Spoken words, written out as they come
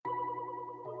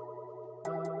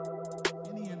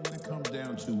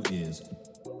down to is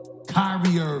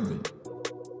Kyrie Irving.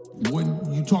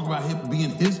 When you talk about him being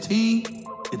his team,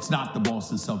 it's not the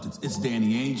Boston Celtics. It's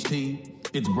Danny Ainge's team.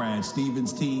 It's Brad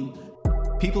Stevens' team.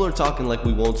 People are talking like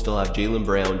we won't still have Jaylen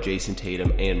Brown, Jason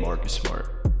Tatum, and Marcus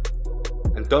Smart.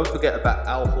 And don't forget about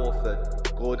Al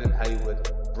Horford, Gordon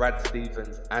Hayward, Brad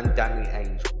Stevens, and Danny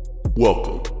Ainge.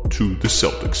 Welcome to the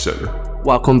Celtics Center.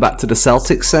 Welcome back to the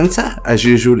Celtics Center. As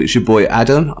usual, it's your boy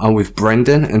Adam. I'm with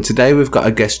Brenden, and today we've got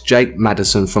a guest, Jake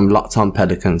Madison from Locked On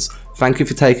Pelicans. Thank you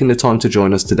for taking the time to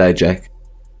join us today, Jake.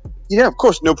 Yeah, of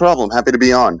course, no problem. Happy to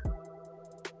be on.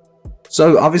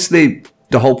 So, obviously,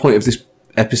 the whole point of this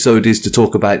episode is to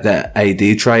talk about the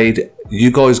AD trade.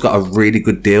 You guys got a really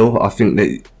good deal. I think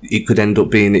that it could end up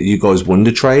being that you guys won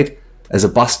the trade. As a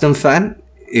Boston fan,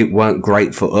 it weren't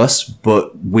great for us,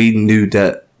 but we knew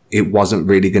that it wasn't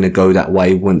really going to go that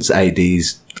way once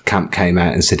AD's camp came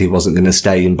out and said he wasn't going to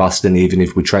stay in Boston even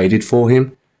if we traded for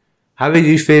him. How are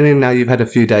you feeling now you've had a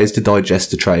few days to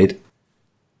digest the trade?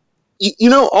 You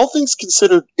know, all things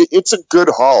considered, it's a good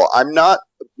haul. I'm not,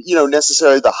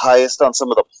 necessarily the highest on some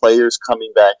of the players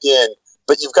coming back in,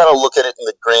 but you've got to look at it in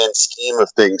the grand scheme of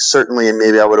things. Certainly, and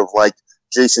maybe I would have liked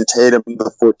Jason Tatum,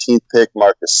 the 14th pick,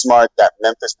 Marcus Smart, that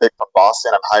Memphis pick from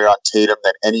Boston. I'm higher on Tatum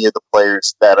than any of the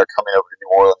players that are coming over to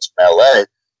New Orleans from LA.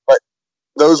 But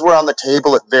those were on the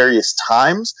table at various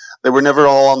times. They were never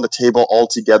all on the table all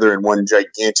together in one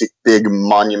gigantic, big,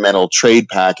 monumental trade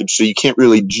package. So you can't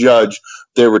really judge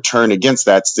their return against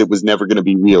that, since it was never going to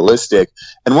be realistic.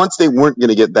 And once they weren't going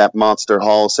to get that monster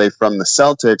haul, say, from the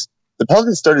Celtics, the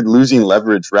Pelicans started losing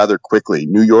leverage rather quickly.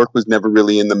 New York was never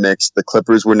really in the mix. The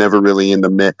Clippers were never really in the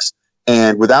mix.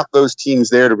 And without those teams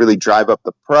there to really drive up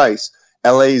the price,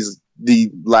 LA's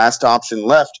the last option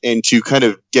left. And to kind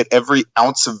of get every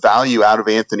ounce of value out of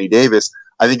Anthony Davis,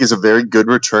 I think is a very good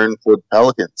return for the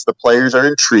Pelicans. The players are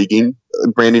intriguing.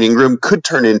 Brandon Ingram could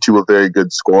turn into a very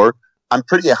good scorer. I'm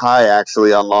pretty high,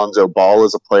 actually, on Lonzo Ball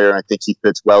as a player, and I think he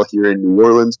fits well here in New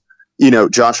Orleans.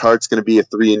 Josh Hart's going to be a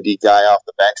 3-and-D guy off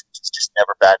the bench, which is just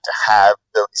never bad to have,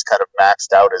 though he's kind of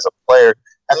maxed out as a player.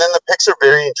 And then the picks are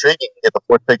very intriguing. You get the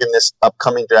fourth pick in this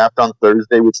upcoming draft on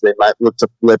Thursday, which they might look to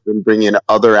flip and bring in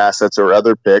other assets or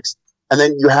other picks. And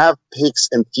then you have picks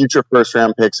and future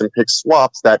first-round picks and pick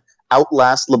swaps that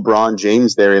outlast LeBron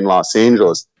James there in Los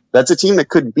Angeles. That's a team that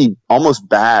could be almost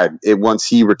bad once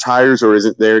he retires or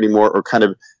isn't there anymore, or kind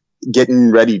of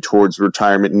getting ready towards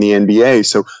retirement in the NBA.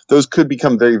 So those could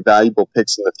become very valuable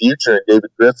picks in the future. And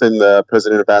David Griffin, the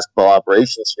president of basketball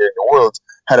operations here in New Orleans,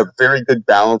 had a very good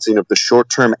balancing of the short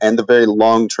term and the very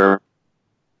long term.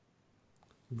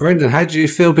 Brenden, how do you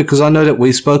feel? Because I know that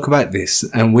we spoke about this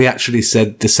and we actually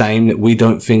said the same, that we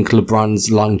don't think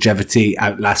LeBron's longevity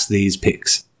outlasts these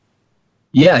picks.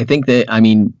 Yeah, I think that,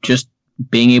 just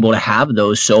being able to have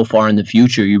those so far in the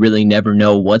future, you really never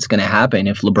know what's going to happen.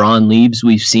 If LeBron leaves,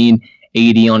 we've seen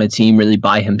AD on a team really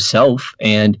by himself,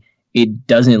 and it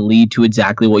doesn't lead to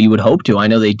exactly what you would hope to. I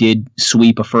know they did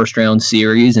sweep a first-round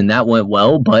series, and that went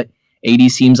well, but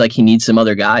AD seems like he needs some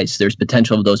other guys. There's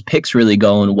potential of those picks really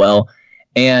going well.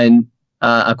 And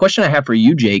a question I have for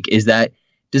you, Jake, is that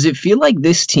does it feel like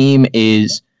this team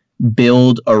is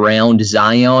build around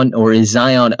Zion, or is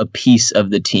Zion a piece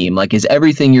of the team? Like, is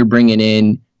everything you're bringing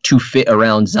in to fit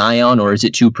around Zion, or is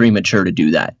it too premature to do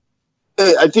that?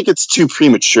 I think it's too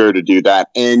premature to do that.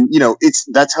 And,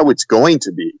 that's how it's going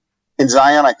to be. And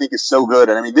Zion, I think, is so good.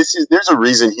 And there's a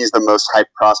reason he's the most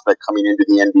hyped prospect coming into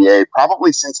the NBA,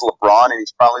 probably since LeBron, and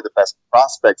he's probably the best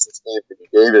prospect since Anthony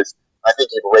Davis. I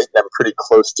think you'd rate them pretty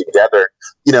close together.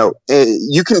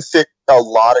 You can fit a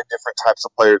lot of different types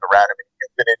of players around him, and you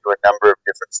can fit into a number of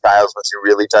different styles once you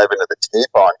really dive into the tape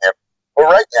on him. But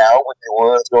right now, with New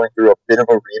Orleans going through a bit of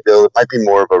a rebuild, it might be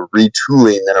more of a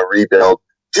retooling than a rebuild.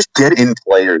 Just get in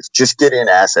players, just get in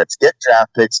assets, get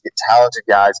draft picks, get talented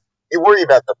guys. You worry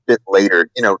about the fit later.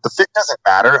 The fit doesn't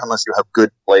matter unless you have good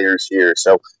players here.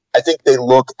 So I think they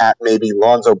look at maybe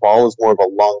Lonzo Ball as more of a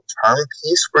long-term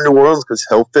piece for New Orleans because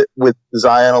he'll fit with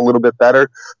Zion a little bit better.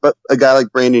 But a guy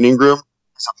like Brandon Ingram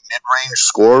is a mid-range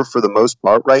scorer for the most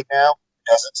part right now.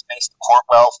 Doesn't space the court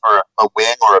well for a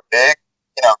wing or a big.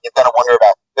 You've got to wonder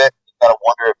about fit. You've got to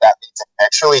wonder if that means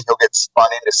eventually he'll get spun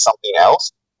into something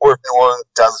else, or if New Orleans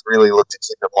does really look to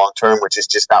keep him long-term, which is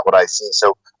just not what I see.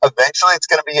 So eventually it's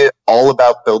going to be all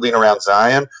about building around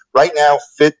Zion. Right now,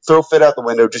 throw fit out the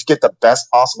window. Just get the best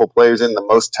possible players in, the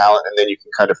most talent, and then you can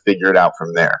kind of figure it out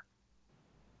from there.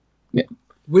 Yeah.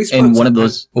 And one of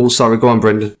those... Oh, sorry. Go on,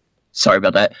 Brenden. Sorry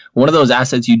about that. One of those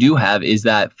assets you do have is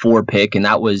that 4 pick, and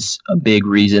that was a big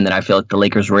reason that I feel like the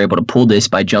Lakers were able to pull this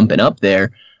by jumping up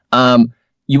there.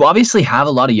 you obviously have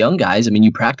a lot of young guys. I mean,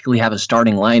 you practically have a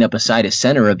starting lineup aside a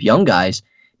center of young guys.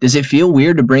 Does it feel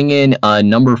weird to bring in a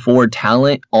number 4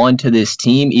 talent onto this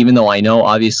team, even though I know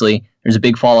obviously there's a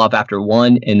big fall off after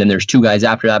one, and then there's 2 guys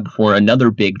after that before another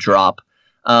big drop?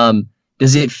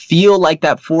 Does it feel like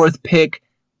that 4th pick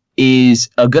is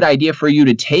a good idea for you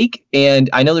to take? And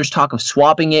I know there's talk of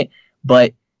swapping it,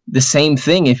 but the same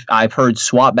thing, if I've heard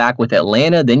swap back with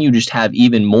Atlanta, then you just have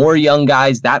even more young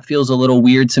guys. That feels a little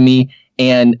weird to me.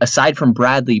 And aside from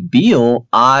Bradley Beal,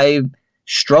 I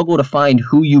struggle to find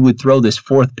who you would throw this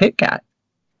 4th pick at.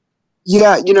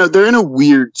 Yeah, they're in a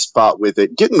weird spot with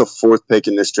it. Getting the 4th pick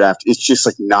in this draft is just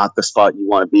like not the spot you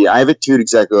want to be. I have it tuned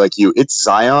exactly like you. It's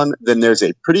Zion, then there's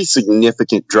a pretty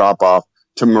significant drop off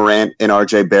to Morant and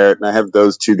RJ Barrett, and I have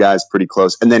those 2 guys pretty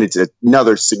close. And then it's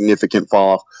another significant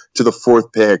fall off to the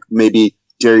 4th pick, maybe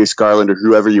Darius Garland or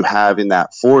whoever you have in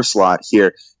that 4 slot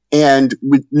here. And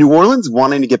with New Orleans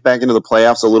wanting to get back into the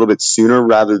playoffs a little bit sooner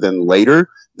rather than later,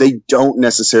 they don't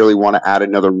necessarily want to add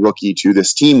another rookie to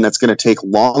this team. That's going to take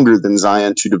longer than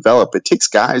Zion to develop. It takes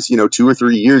guys, 2 or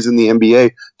 3 years in the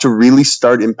NBA to really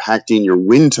start impacting your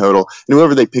win total. And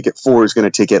whoever they pick at 4 is going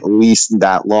to take at least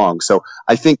that long. So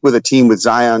I think with a team with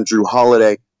Zion, Drew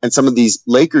Holiday, and some of these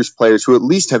Lakers players who at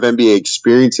least have NBA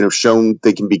experience and have shown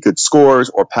they can be good scorers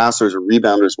or passers or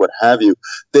rebounders, what have you,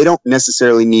 they don't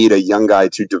necessarily need a young guy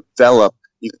to develop.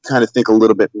 You can kind of think a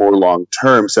little bit more long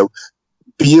term. So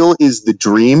Beal is the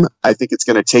dream. I think it's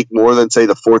going to take more than, say,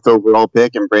 the 4th overall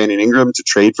pick and Brandon Ingram to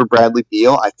trade for Bradley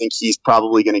Beal. I think he's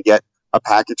probably going to get a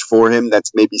package for him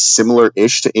that's maybe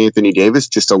similar-ish to Anthony Davis,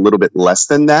 just a little bit less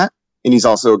than that. And he's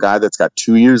also a guy that's got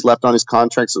 2 years left on his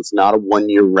contract, so it's not a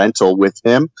 1-year rental with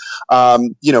him.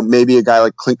 Maybe a guy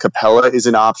like Clint Capella is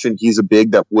an option. He's a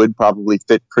big that would probably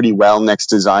fit pretty well next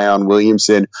to Zion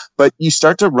Williamson. But you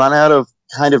start to run out of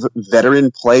kind of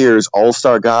veteran players,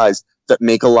 all-star guys that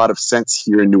make a lot of sense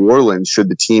here in New Orleans should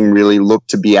the team really look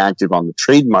to be active on the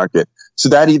trade market. So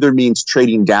that either means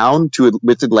trading down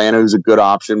with Atlanta, who's a good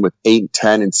option with 8,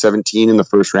 10, and 17 in the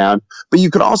first round. But you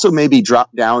could also maybe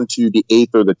drop down to the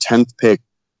 8th or the 10th pick,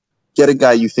 get a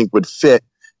guy you think would fit,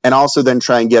 and also then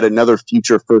try and get another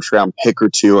future first-round pick or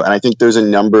 2. And I think there's a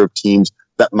number of teams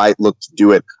that might look to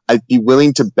do it. I'd be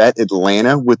willing to bet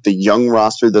Atlanta, with the young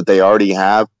roster that they already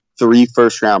have, 3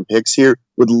 first-round picks here,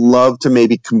 would love to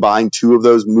maybe combine 2 of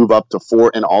those, move up to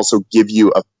 4, and also give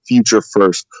you a future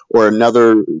first or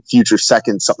another future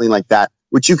second, something like that,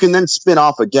 which you can then spin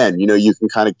off again. You can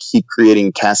kind of keep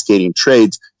creating cascading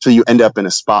trades till you end up in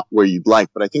a spot where you'd like.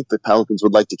 But I think the Pelicans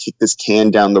would like to kick this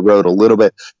can down the road a little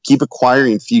bit, keep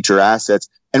acquiring future assets,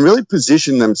 and really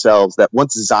position themselves that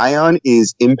once Zion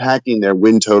is impacting their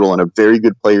win total and a very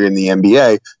good player in the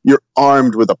NBA, you're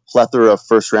armed with a plethora of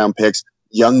first-round picks,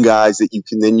 young guys that you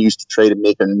can then use to trade and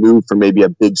make a move for maybe a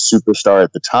big superstar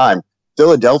at the time.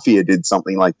 Philadelphia did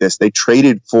something like this. They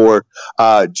traded for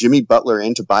Jimmy Butler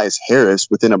and Tobias Harris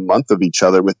within a month of each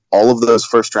other with all of those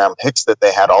first-round picks that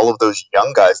they had, all of those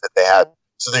young guys that they had.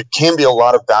 So there can be a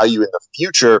lot of value in the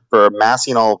future for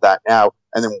amassing all of that now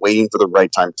and then waiting for the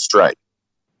right time to strike.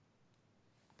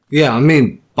 Yeah, I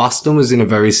mean, Boston was in a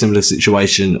very similar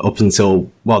situation up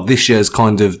until, this year's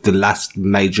kind of the last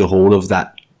major haul of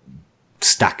that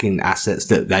stacking assets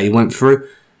that they went through.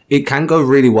 It can go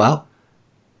really well.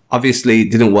 Obviously,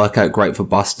 it didn't work out great for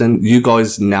Boston. You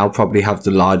guys now probably have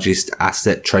the largest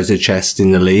asset treasure chest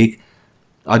in the league.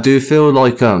 I do feel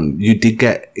like you did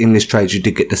get, in this trade, you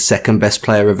did get the second best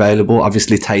player available.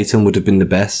 Obviously, Tatum would have been the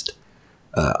best.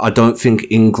 I don't think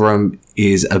Ingram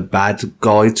is a bad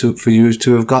guy for you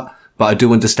to have got, but I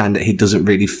do understand that he doesn't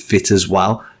really fit as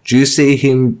well. Do you see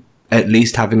him at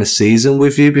least having a season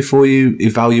with you before you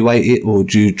evaluate it, or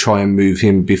do you try and move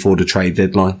him before the trade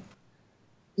deadline?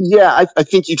 Yeah, I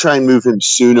think you try and move him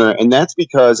sooner, and that's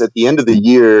because at the end of the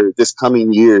year, this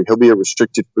coming year, he'll be a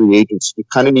restricted free agent. So you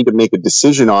kind of need to make a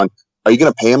decision on, are you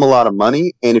going to pay him a lot of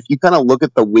money? And if you kind of look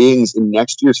at the wings in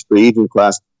next year's free agent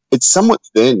class, it's somewhat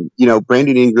thin.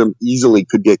 Brandon Ingram easily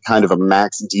could get kind of a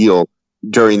max deal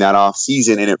during that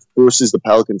offseason, and it forces the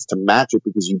Pelicans to match it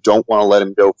because you don't want to let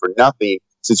him go for nothing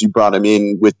since you brought him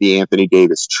in with the Anthony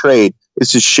Davis trade.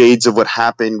 This is shades of what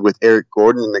happened with Eric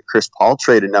Gordon and the Chris Paul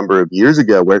trade a number of years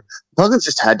ago, where the Pelicans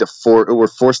just had to were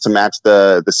forced to match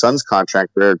the Suns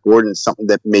contract for Eric Gordon, something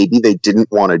that maybe they didn't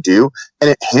want to do,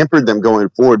 and it hampered them going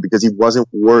forward because he wasn't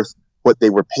worth what they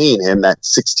were paying him, that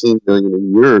 $16 million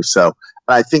a year or so.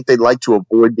 And I think they'd like to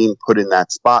avoid being put in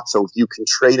that spot. So if you can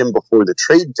trade him before the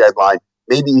trade deadline,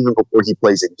 maybe even before he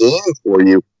plays a game for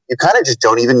you, you kind of just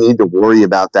don't even need to worry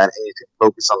about that, and you can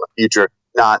focus on the future.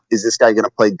 Not, is this guy going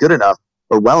to play good enough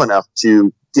or well enough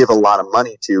to give a lot of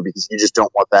money to, because you just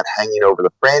don't want that hanging over the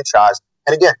franchise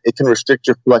And again, it can restrict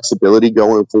your flexibility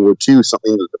going forward too,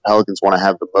 something that the Pelicans want to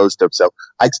have the most of. So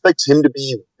I expect him to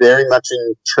be very much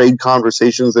in trade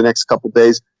conversations the next couple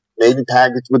days, maybe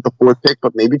package with the 4th pick,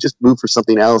 but maybe just move for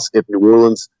something else if New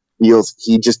Orleans feels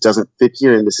he just doesn't fit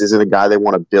here and this isn't a guy they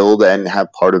want to build and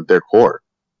have part of their core.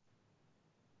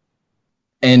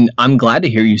 And I'm glad to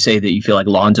hear you say that you feel like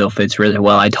Lonzo fits really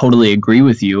well. I totally agree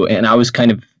with you. And I was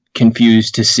kind of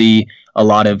confused to see a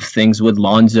lot of things with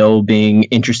Lonzo being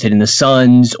interested in the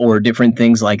Suns or different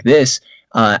things like this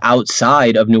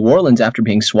outside of New Orleans after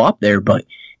being swapped there. But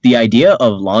the idea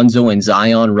of Lonzo and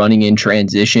Zion running in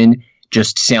transition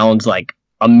just sounds like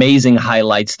amazing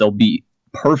highlights. They'll be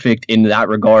perfect in that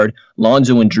regard.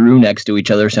 Lonzo and Drew next to each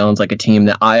other sounds like a team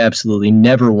that I absolutely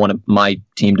never want my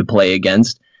team to play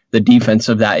against. The defense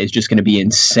of that is just going to be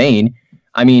insane.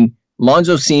 I mean,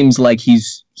 Lonzo seems like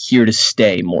he's here to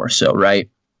stay more so, right?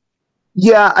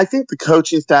 Yeah, I think the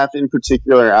coaching staff in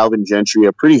particular, Alvin Gentry,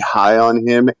 are pretty high on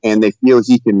him, and they feel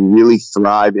he can really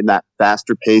thrive in that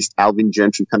faster-paced Alvin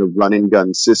Gentry kind of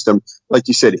run-and-gun system. Like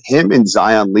you said, him and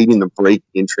Zion leading the break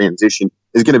in transition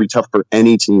is going to be tough for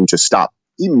any team to stop.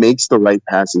 He makes the right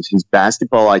passes. His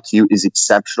basketball IQ is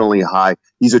exceptionally high.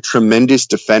 He's a tremendous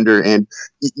defender, and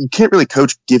you can't really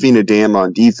coach giving a damn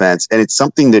on defense, and it's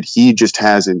something that he just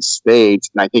has in spades,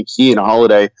 and I think he and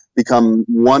Holiday become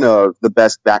one of the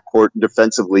best backcourt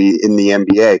defensively in the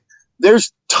NBA.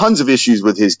 There's tons of issues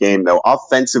with his game, though.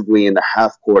 Offensively in the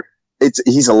half court,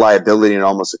 he's a liability and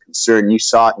almost a concern. You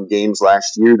saw it in games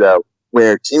last year, though,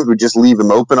 where teams would just leave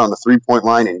him open on the three-point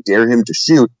line and dare him to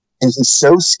shoot. And he's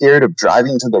so scared of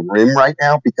driving to the rim right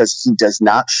now because he does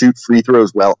not shoot free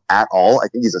throws well at all. I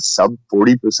think he's a sub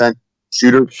 40%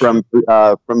 shooter from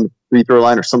the free throw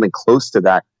line or something close to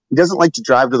that. He doesn't like to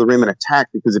drive to the rim and attack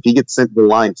because if he gets sent to the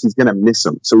line, he's going to miss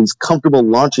them. So he's comfortable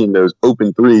launching those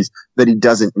open threes that he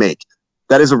doesn't make.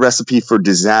 That is a recipe for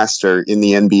disaster in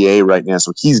the NBA right now.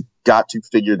 So he's got to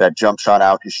figure that jump shot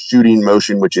out, his shooting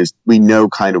motion, which is, we know,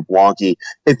 kind of wonky.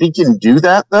 If he can do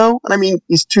that, though, and I mean,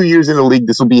 he's 2 years in the league.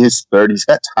 This will be his third. He's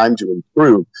got time to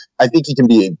improve. I think he can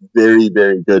be a very,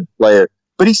 very good player.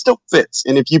 But he still fits.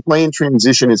 And if you play in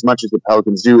transition as much as the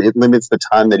Pelicans do, it limits the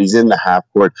time that he's in the half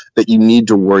court that you need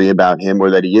to worry about him or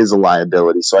that he is a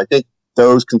liability. So I think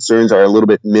those concerns are a little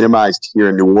bit minimized here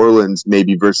in New Orleans,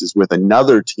 maybe versus with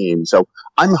another team. So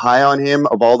I'm high on him.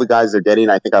 Of all the guys they're getting,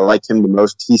 I think I like him the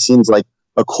most. He seems like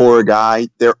a core guy.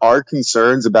 There are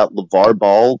concerns about LeVar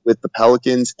Ball with the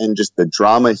Pelicans and just the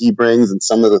drama he brings and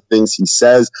some of the things he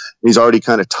says. He's already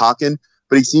kind of talking,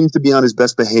 but he seems to be on his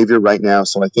best behavior right now.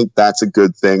 So I think that's a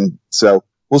good thing. So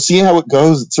we'll see how it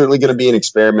goes. It's certainly going to be an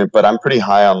experiment, but I'm pretty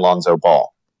high on Lonzo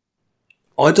Ball.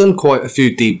 I've done quite a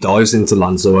few deep dives into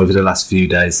Lonzo over the last few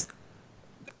days.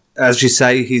 As you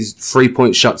say, his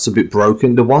 3-point shot's a bit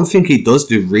broken. The one thing he does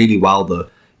do really well, though,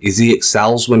 is he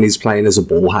excels when he's playing as a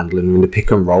ball handler in the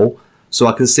pick and roll. So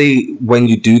I can see when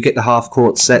you do get the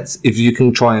half-court sets, if you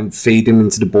can try and feed him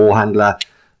into the ball handler,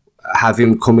 have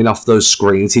him coming off those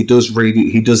screens, he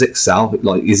does excel.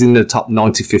 Like, he's in the top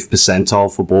 95th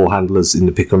percentile for ball handlers in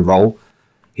the pick and roll.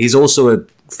 He's also a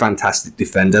fantastic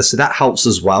defender, so that helps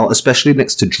as well, especially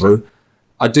next to Drew.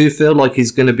 I do feel like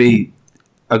he's going to be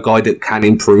a guy that can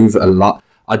improve a lot.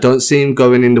 I don't see him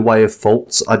going in the way of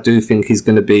Fultz. I do think he's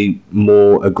going to be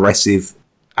more aggressive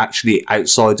actually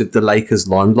outside of the Lakers'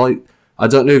 limelight. I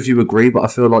don't know if you agree, but I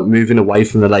feel like moving away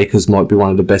from the Lakers might be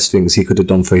one of the best things he could have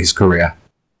done for his career.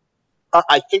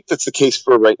 I think that's the case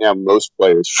for right now most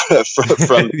players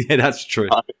from yeah, that's true.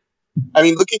 I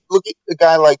mean, look at a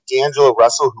guy like D'Angelo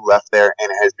Russell who left there and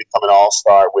has become an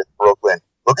all-star with Brooklyn.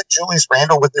 Look at Julius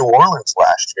Randle with New Orleans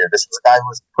last year. This was a guy who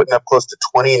was putting up close to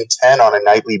 20 and 10 on a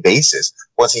nightly basis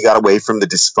once he got away from the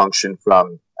dysfunction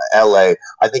from LA.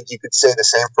 I think you could say the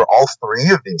same for all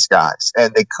three of these guys,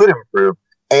 and they could improve.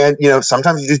 And,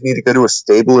 sometimes you just need to go to a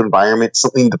stable environment,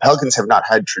 something the Pelicans have not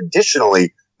had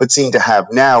traditionally, but seem to have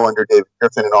now under David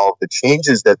Griffin and all of the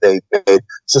changes that they've made.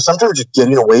 So sometimes just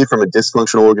getting away from a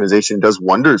dysfunctional organization does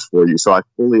wonders for you. So I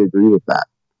fully agree with that.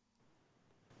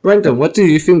 Brenden, what do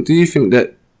you think? Do you think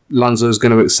that Lonzo is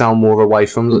going to excel more away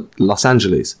from Los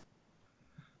Angeles?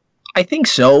 I think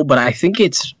so, but I think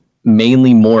it's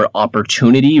mainly more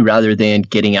opportunity rather than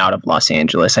getting out of Los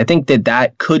Angeles. I think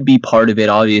that could be part of it.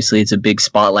 Obviously, it's a big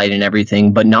spotlight and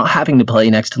everything, but not having to play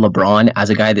next to LeBron as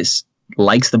a guy that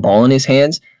likes the ball in his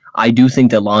hands, I do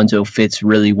think that Lonzo fits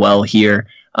really well here,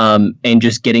 and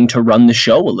just getting to run the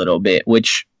show a little bit,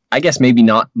 which I guess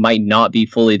might not be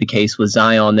fully the case with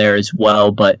Zion there as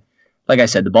well. But like I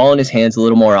said, the ball in his hands a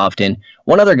little more often.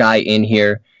 One other guy in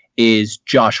here is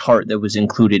Josh Hart that was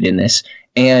included in this.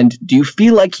 And do you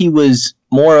feel like he was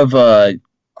more of a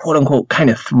quote unquote kind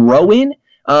of throw in?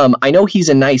 I know he's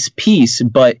a nice piece,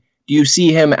 but do you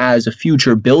see him as a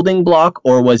future building block,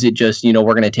 or was it just, we're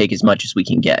going to take as much as we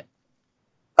can get?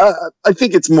 I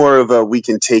think it's more of a we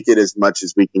can take it as much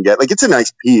as we can get. Like, it's a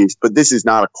nice piece, but this is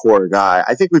not a core guy.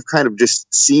 I think we've kind of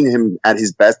just seen him at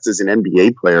his best as an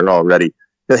NBA player already.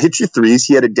 He'll hit you threes.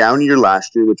 He had a down year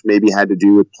last year, which maybe had to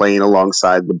do with playing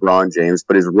alongside LeBron James,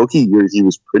 but his rookie year, he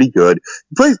was pretty good.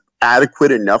 He plays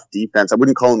adequate enough defense. I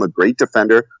wouldn't call him a great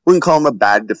defender. Wouldn't call him a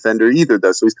bad defender either,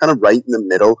 though. So he's kind of right in the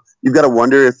middle. You've got to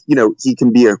wonder if, he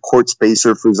can be a court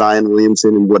spacer for Zion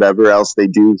Williamson and whatever else they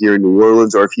do here in New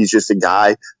Orleans, or if he's just a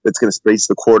guy that's going to space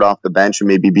the court off the bench and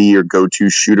maybe be your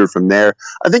go-to shooter from there.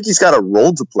 I think he's got a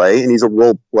role to play, and he's a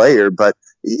role player, but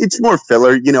it's more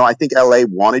filler. I think LA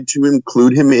wanted to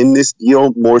include him in this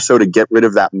deal more so to get rid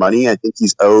of that money. I think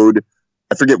he's owed,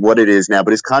 I forget what it is now,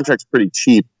 but his contract's pretty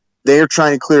cheap. They're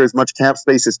trying to clear as much cap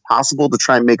space as possible to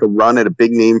try and make a run at a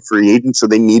big name free agent. So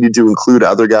they needed to include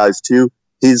other guys too.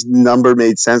 His number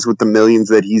made sense with the millions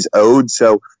that he's owed.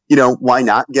 So, why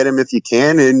not get him if you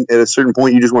can? And at a certain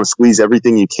point, you just want to squeeze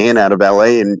everything you can out of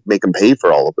LA and make him pay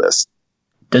for all of this.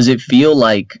 Does it feel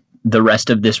like the rest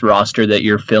of this roster that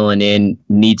you're filling in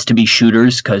needs to be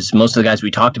shooters? Because most of the guys we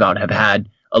talked about have had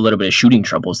a little bit of shooting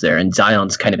troubles there, and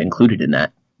Zion's kind of included in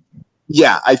that.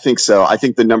 Yeah, I think so. I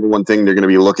think the number one thing they're going to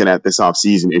be looking at this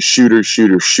offseason is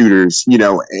shooters.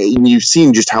 And you've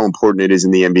seen just how important it is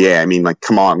in the NBA. I mean, like,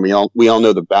 come on, we all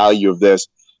know the value of this.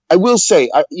 I will say,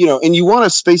 and you want to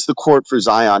space the court for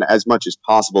Zion as much as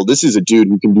possible. This is a dude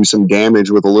who can do some damage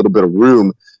with a little bit of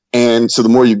room. And so the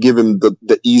more you give him,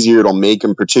 the easier it'll make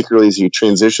him, particularly as he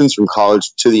transitions from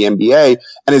college to the NBA.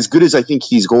 And as good as I think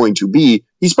he's going to be,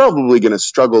 he's probably going to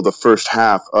struggle the first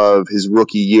half of his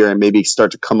rookie year and maybe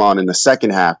start to come on in the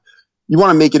second half. You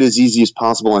want to make it as easy as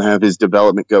possible and have his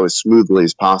development go as smoothly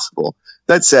as possible.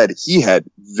 That said, he had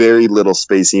very little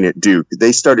spacing at Duke.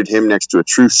 They started him next to a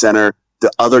true center. The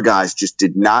other guys just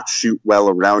did not shoot well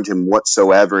around him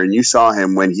whatsoever. And you saw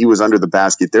him when he was under the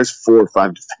basket. There's 4 or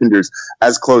 5 defenders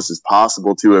as close as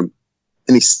possible to him.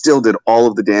 And he still did all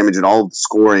of the damage and all of the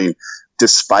scoring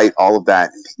despite all of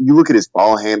that. You look at his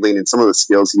ball handling and some of the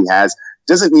skills he has.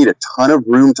 Doesn't need a ton of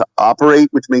room to operate,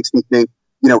 which makes me think,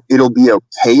 it'll be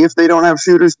okay if they don't have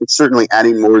shooters, but certainly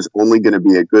adding more is only going to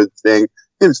be a good thing.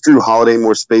 Gives Drew Holiday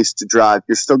more space to drive.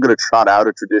 You're still going to trot out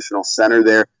a traditional center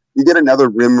there. You get another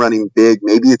rim-running big.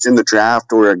 Maybe it's in the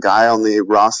draft or a guy on the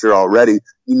roster already.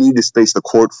 You need to space the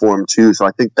court for him, too. So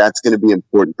I think that's going to be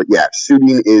important. But, yeah,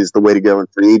 shooting is the way to go in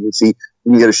free agency.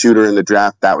 You can get a shooter in the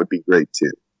draft. That would be great,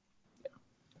 too.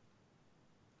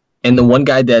 And the one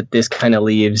guy that this kind of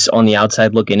leaves on the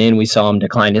outside looking in, we saw him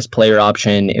decline his player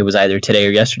option. It was either today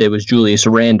or yesterday, was Julius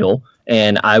Randle.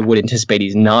 And I would anticipate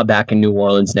he's not back in New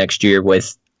Orleans next year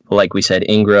with, like we said,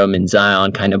 Ingram and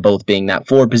Zion kind of both being that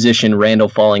 4 position, Randle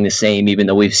falling the same, even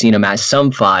though we've seen him as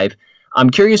some 5. I'm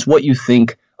curious what you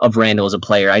think of Randle as a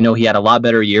player. I know he had a lot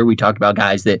better year. We talked about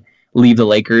guys that leave the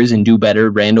Lakers and do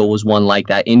better. Randle was one like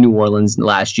that in New Orleans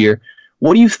last year.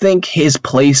 What do you think his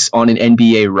place on an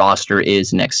NBA roster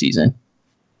is next season?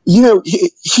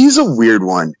 He's a weird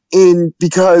one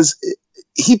because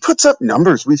he puts up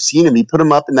numbers. We've seen him. He put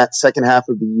him up in that second half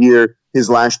of the year, his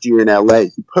last year in LA.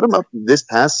 He put him up this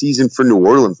past season for New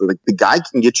Orleans. Like, the guy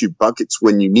can get you buckets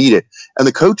when you need it. And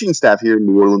the coaching staff here in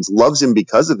New Orleans loves him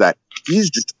because of that.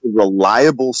 He's just a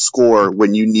reliable scorer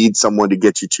when you need someone to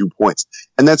get you 2 points.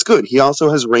 And that's good. He also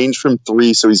has range from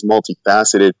 3, so he's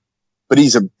multifaceted. But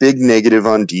he's a big negative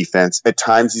on defense. At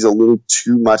times, he's a little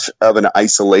too much of an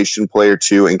isolation player,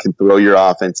 too, and can throw your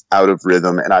offense out of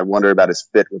rhythm. And I wonder about his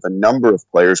fit with a number of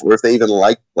players, or if they even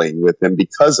like playing with him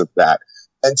because of that.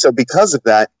 And so because of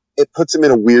that, it puts him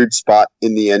in a weird spot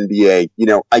in the NBA.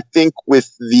 I think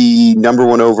with the number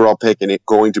 1 overall pick and it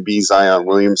going to be Zion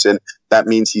Williamson, that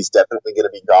means he's definitely going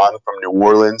to be gone from New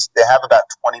Orleans. They have about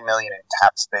 $20 million in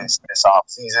cap space this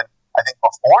offseason. I think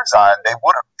before Zion, they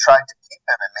would have tried to keep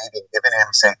him and maybe given him,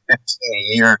 say, $15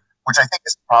 a year, which I think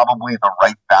is probably the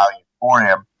right value for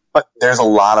him. But there's a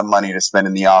lot of money to spend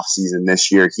in the offseason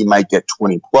this year. He might get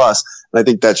 20 plus, and I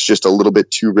think that's just a little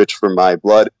bit too rich for my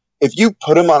blood. If you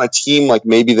put him on a team like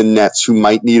maybe the Nets, who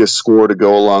might need a scorer to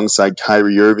go alongside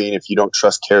Kyrie Irving, if you don't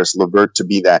trust Karis LeVert to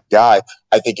be that guy,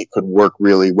 I think it could work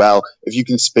really well. If you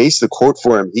can space the court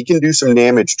for him, he can do some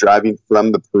damage driving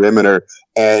from the perimeter.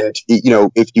 And,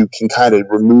 if you can kind of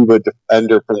remove a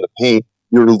defender from the paint,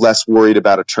 you're less worried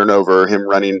about a turnover or him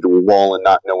running into a wall and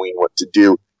not knowing what to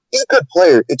do. He's a good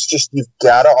player. It's just you've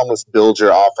got to almost build your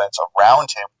offense around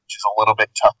him, which is a little bit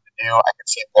tough to do. I can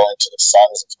see him going to the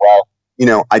Suns as well.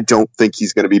 I don't think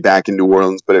he's going to be back in New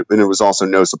Orleans, but it was also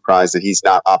no surprise that he's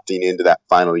not opting into that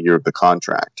final year of the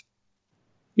contract.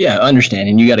 Yeah,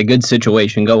 understanding. You got a good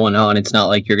situation going on. It's not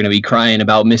like you're going to be crying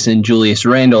about missing Julius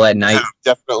Randle at night.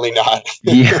 No, definitely not.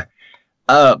 Yeah.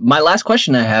 My last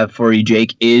question I have for you,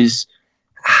 Jake, is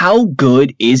how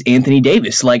good is Anthony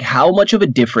Davis? Like, how much of a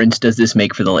difference does this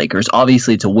make for the Lakers?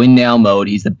 Obviously, it's a win-now mode.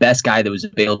 He's the best guy that was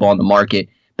available on the market,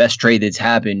 best trade that's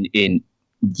happened in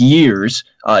years.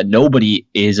 Nobody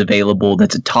is available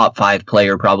that's a top 5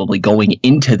 player probably going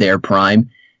into their prime.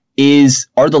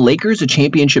 Are the Lakers a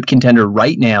championship contender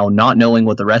right now, not knowing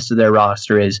what the rest of their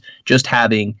roster is, just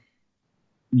having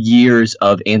years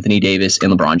of Anthony Davis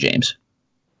and LeBron James?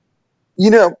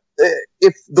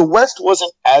 If the West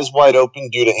wasn't as wide open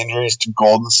due to injuries to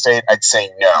Golden State, I'd say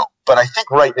no. But I think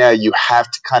right now you have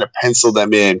to kind of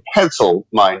pencil,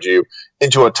 mind you,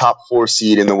 into a top 4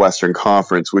 seed in the Western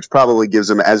Conference, which probably gives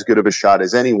them as good of a shot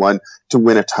as anyone to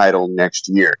win a title next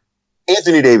year.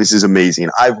 Anthony Davis is amazing.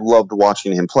 I've loved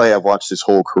watching him play. I've watched his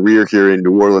whole career here in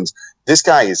New Orleans. This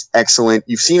guy is excellent.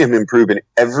 You've seen him improve in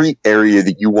every area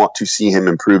that you want to see him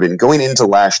improve in. Going into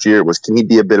last year, can he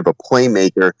be a bit of a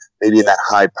playmaker, maybe in that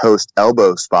high post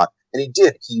elbow spot? And he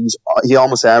did. He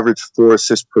almost averaged 4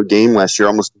 assists per game last year,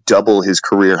 almost double his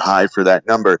career high for that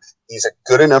number. He's a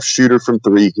good enough shooter from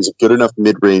 3. He's a good enough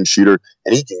mid-range shooter,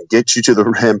 and he can get you to the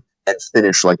rim and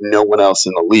finish like no one else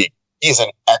in the league. He's an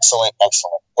excellent,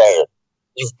 excellent player.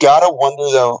 You've got to wonder,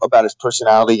 though, about his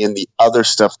personality and the other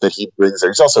stuff that he brings there.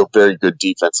 He's also very good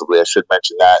defensively. I should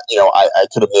mention that. I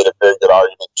could have made a very good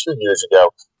argument 2 years ago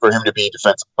for him to be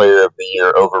Defensive Player of the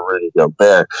Year over Rudy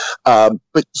Gobert.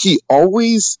 But he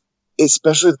always,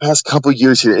 especially the past couple of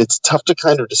years here, it's tough to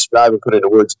kind of describe and put into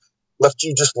words, left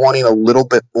you just wanting a little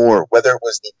bit more, whether it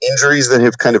was the injuries that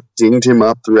have kind of dinged him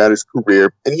up throughout his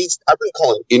career. And I've been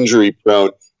calling injury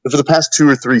prone. But for the past 2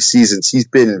 or 3 seasons, he's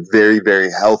been very,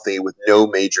 very healthy with no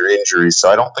major injuries.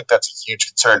 So I don't think that's a huge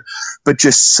concern. But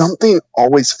just something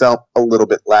always felt a little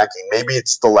bit lacking. Maybe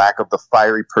it's the lack of the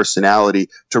fiery personality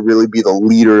to really be the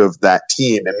leader of that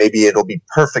team. And maybe it'll be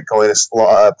perfect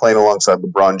playing alongside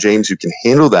LeBron James, who can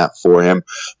handle that for him.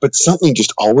 But something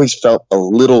just always felt a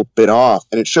little bit off.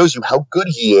 And it shows you how good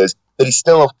he is, that he's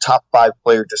still a top 5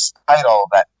 player despite all of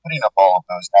that, putting up all of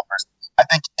those numbers. I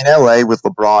think in LA with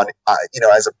LeBron,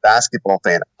 as a basketball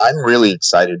fan, I'm really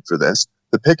excited for this.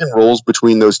 The pick and rolls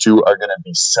between those two are going to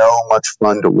be so much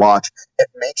fun to watch. It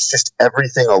makes just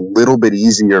everything a little bit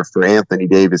easier for Anthony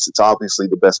Davis. It's obviously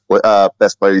the best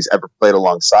player he's ever played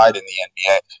alongside in the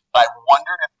NBA. But I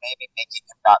wondered if maybe making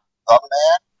him not the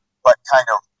man, but kind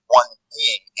of one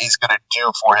being is going to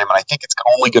do for him. And I think it's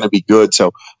only going to be good.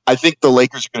 So I think the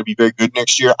Lakers are going to be very good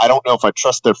next year. I don't know if I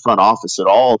trust their front office at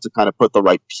all to kind of put the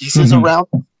right pieces around.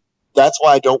 That's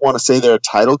why I don't want to say they're a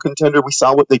title contender. We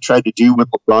saw what they tried to do with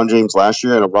LeBron James last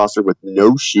year in a roster with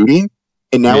no shooting.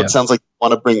 And now it sounds like they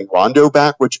want to bring Rondo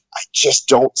back, which I just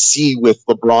don't see with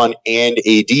LeBron and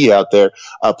AD out there,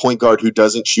 a point guard who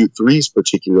doesn't shoot threes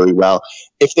particularly well.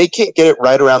 If they can't get it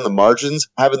right around the margins,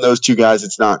 having those two guys,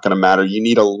 it's not going to matter. You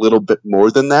need a little bit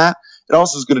more than that. It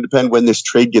also is going to depend when this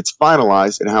trade gets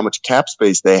finalized and how much cap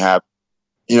space they have.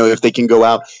 If they can go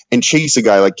out and chase a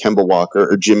guy like Kemba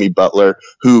Walker or Jimmy Butler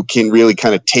who can really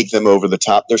kind of take them over the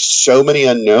top. There's so many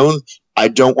unknowns. I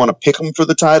don't want to pick them for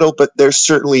the title, but they're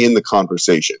certainly in the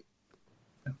conversation.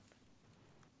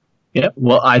 Yeah,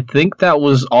 well, I think that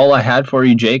was all I had for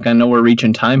you, Jake. I know we're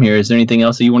reaching time here. Is there anything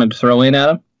else that you wanted to throw in,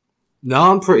 Adam?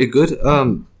 No, I'm pretty good.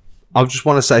 I just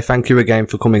want to say thank you again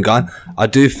for coming on. I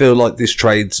do feel like this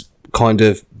trade's kind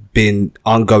of been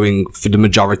ongoing for the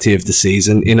majority of the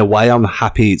season. In a way, I'm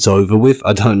happy it's over with.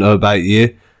 I don't know about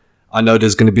you. I know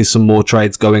there's going to be some more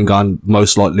trades going on,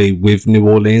 most likely with New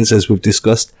Orleans, as we've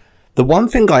discussed. The one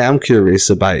thing I am curious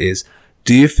about is,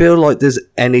 do you feel like there's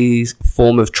any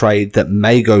form of trade that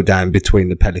may go down between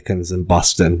the Pelicans and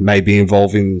Boston, maybe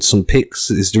involving some picks?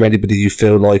 Is there anybody you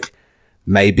feel like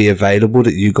may be available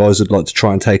that you guys would like to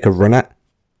try and take a run at?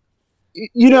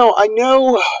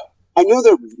 I know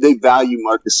that they value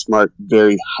Marcus Smart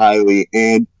very highly,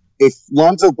 and if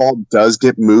Lonzo Ball does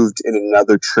get moved in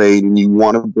another trade and you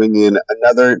want to bring in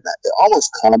another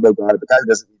almost combo guard, the guy who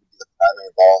doesn't need to be the primary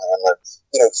ball handler,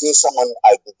 he's someone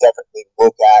I would definitely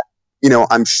look at.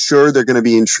 I'm sure they're going to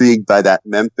be intrigued by that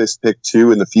Memphis pick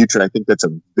too in the future. I think that's a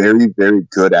very, very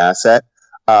good asset.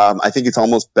 I think it's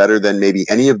almost better than maybe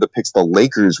any of the picks the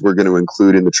Lakers were going to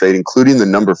include in the trade, including the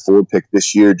number 4 pick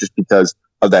this year, just because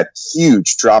of that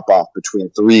huge drop-off between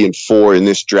 3 and 4 in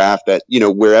this draft that,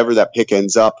 wherever that pick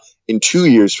ends up in 2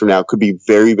 years from now could be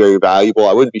very, very valuable.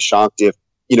 I wouldn't be shocked if,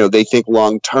 they think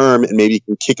long term and maybe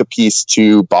can kick a piece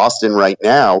to Boston right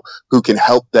now who can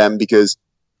help them because,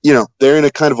 they're in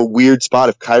a kind of a weird spot.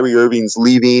 If Kyrie Irving's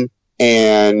leaving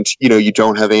and, you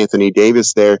don't have Anthony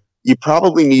Davis there, you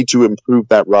probably need to improve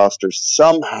that roster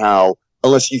somehow,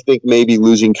 unless you think maybe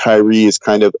losing Kyrie is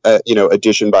kind of,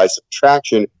 addition by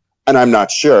subtraction. And I'm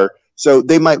not sure. So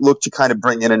they might look to kind of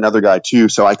bring in another guy too.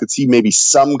 So I could see maybe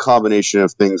some combination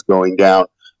of things going down.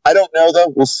 I don't know,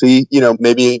 though. We'll see.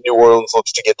 Maybe New Orleans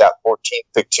looks to get that 14th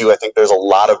pick, too. I think there's a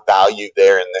lot of value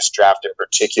there in this draft in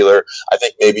particular. I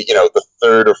think maybe, the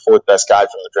third or fourth best guy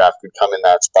from the draft could come in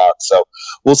that spot. So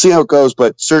we'll see how it goes.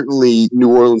 But certainly New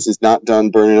Orleans is not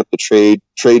done burning up the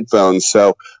trade phones.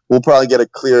 So we'll probably get a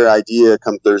clear idea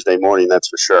come Thursday morning. That's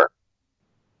for sure.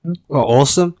 Well,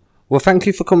 awesome. Well, thank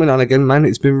you for coming on again, man.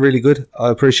 It's been really good. I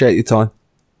appreciate your time.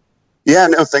 Yeah,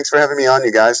 no, thanks for having me on,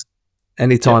 you guys.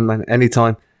 Anytime, man.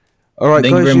 Anytime. All right,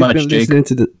 Thank guys, you very much, been Jake. listening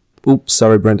to the... Oops,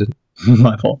 sorry, Brenden.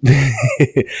 My fault.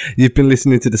 You've been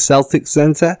listening to the Celtics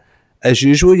Center. As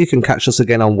usual, you can catch us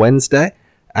again on Wednesday.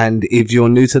 And if you're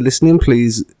new to listening,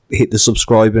 please hit the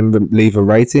subscribe and leave a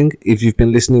rating. If you've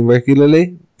been listening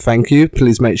regularly, thank you.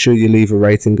 Please make sure you leave a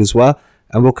rating as well.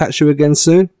 And we'll catch you again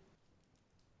soon.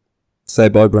 Say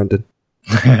bye, Brenden.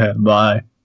 Bye.